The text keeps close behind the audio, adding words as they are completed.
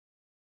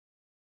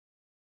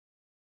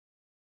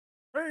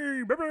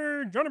Hey,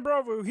 baby, Johnny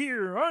Bravo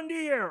here on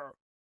the air.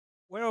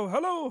 Well,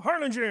 hello,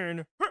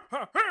 Harlingen.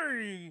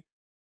 Hey,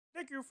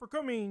 thank you for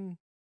coming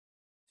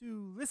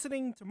to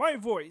listening to my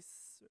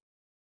voice.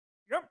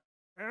 Yep,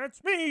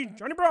 that's me,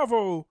 Johnny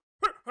Bravo.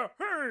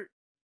 Hey.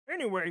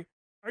 Anyway,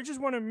 I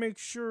just want to make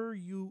sure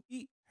you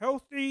eat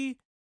healthy,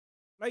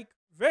 like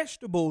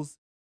vegetables,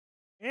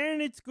 and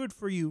it's good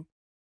for you.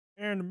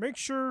 And make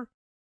sure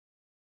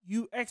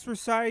you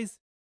exercise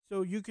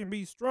so you can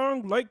be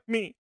strong like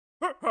me.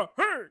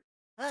 Hey.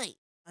 Hi,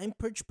 I'm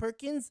Perch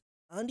Perkins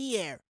on the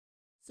air.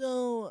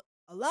 So,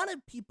 a lot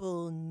of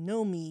people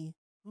know me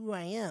who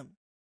I am.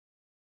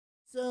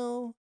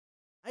 So,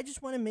 I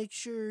just want to make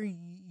sure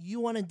you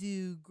want to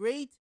do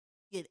great,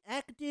 get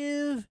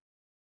active,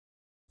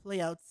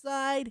 play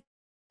outside,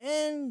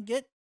 and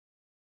get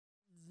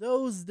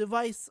those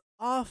devices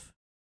off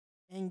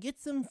and get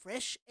some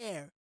fresh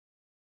air.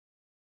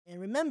 And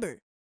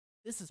remember,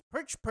 this is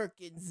Perch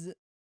Perkins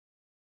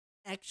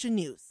Action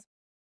News.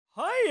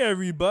 Hi,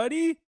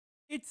 everybody.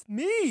 It's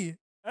me,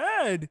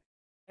 Ed,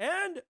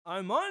 and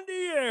I'm on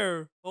the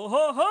air. Oh,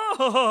 ha, ha,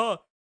 ha, ha.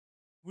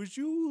 Would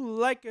you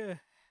like a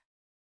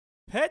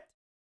pet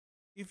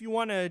if you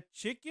want a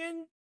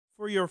chicken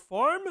for your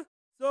farm?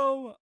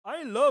 So,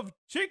 I love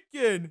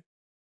chicken.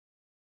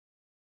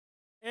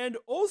 And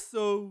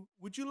also,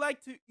 would you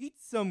like to eat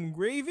some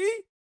gravy?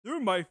 They're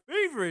my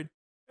favorite.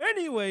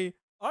 Anyway,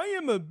 I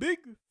am a big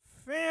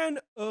fan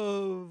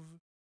of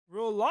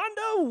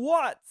Rolanda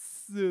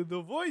Watts, the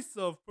voice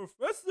of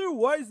Professor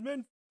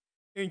Wiseman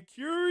and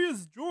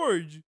Curious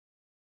George.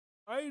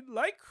 I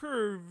like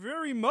her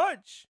very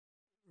much,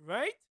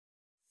 right?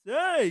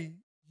 Say,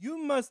 you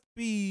must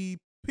be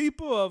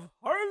people of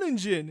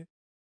Harlingen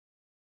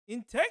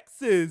in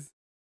Texas.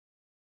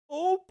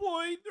 Oh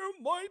boy,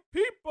 they're my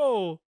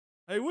people.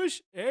 I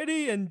wish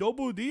Eddie and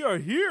Double D are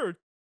here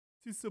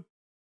to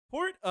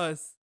support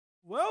us.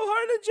 Well,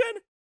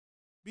 Harlingen,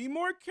 be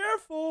more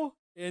careful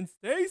and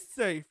stay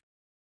safe.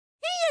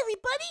 Hey,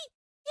 everybody!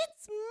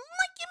 It's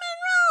Mikey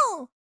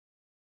Monroe!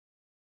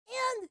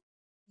 And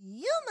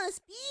you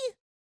must be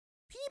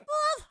people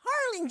of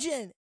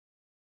Harlingen.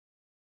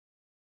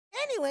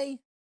 Anyway,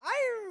 I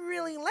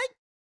really like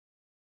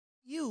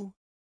you.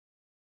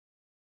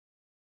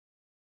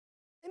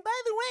 And by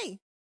the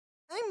way,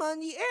 I'm on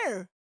the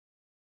air.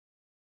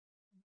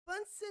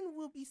 Bunsen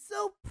will be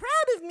so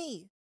proud of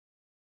me.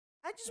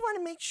 I just want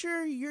to make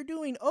sure you're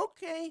doing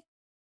okay.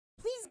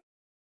 Please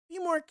be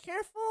more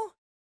careful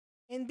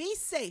and be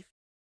safe.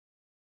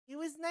 It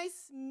was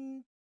nice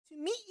to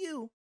meet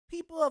you,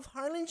 people of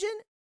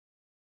Harlingen.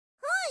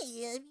 Hi,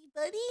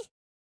 everybody.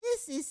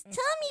 This is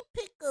Tommy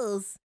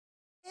Pickles,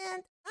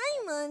 and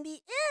I'm on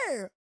the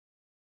air.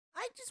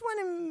 I just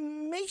want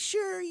to make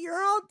sure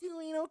you're all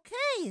doing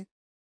okay.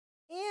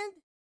 And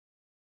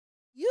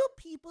you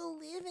people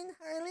live in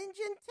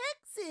Harlingen,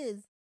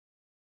 Texas.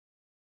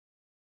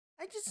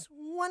 I just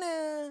want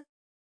to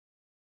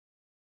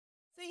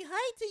say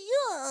hi to you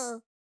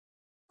all.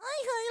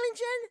 Hi,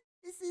 Harlingen.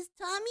 This is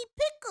Tommy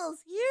Pickles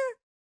here.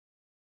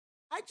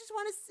 I just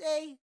want to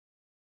say,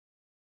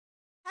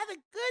 have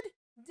a good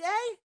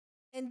day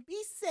and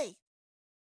be safe.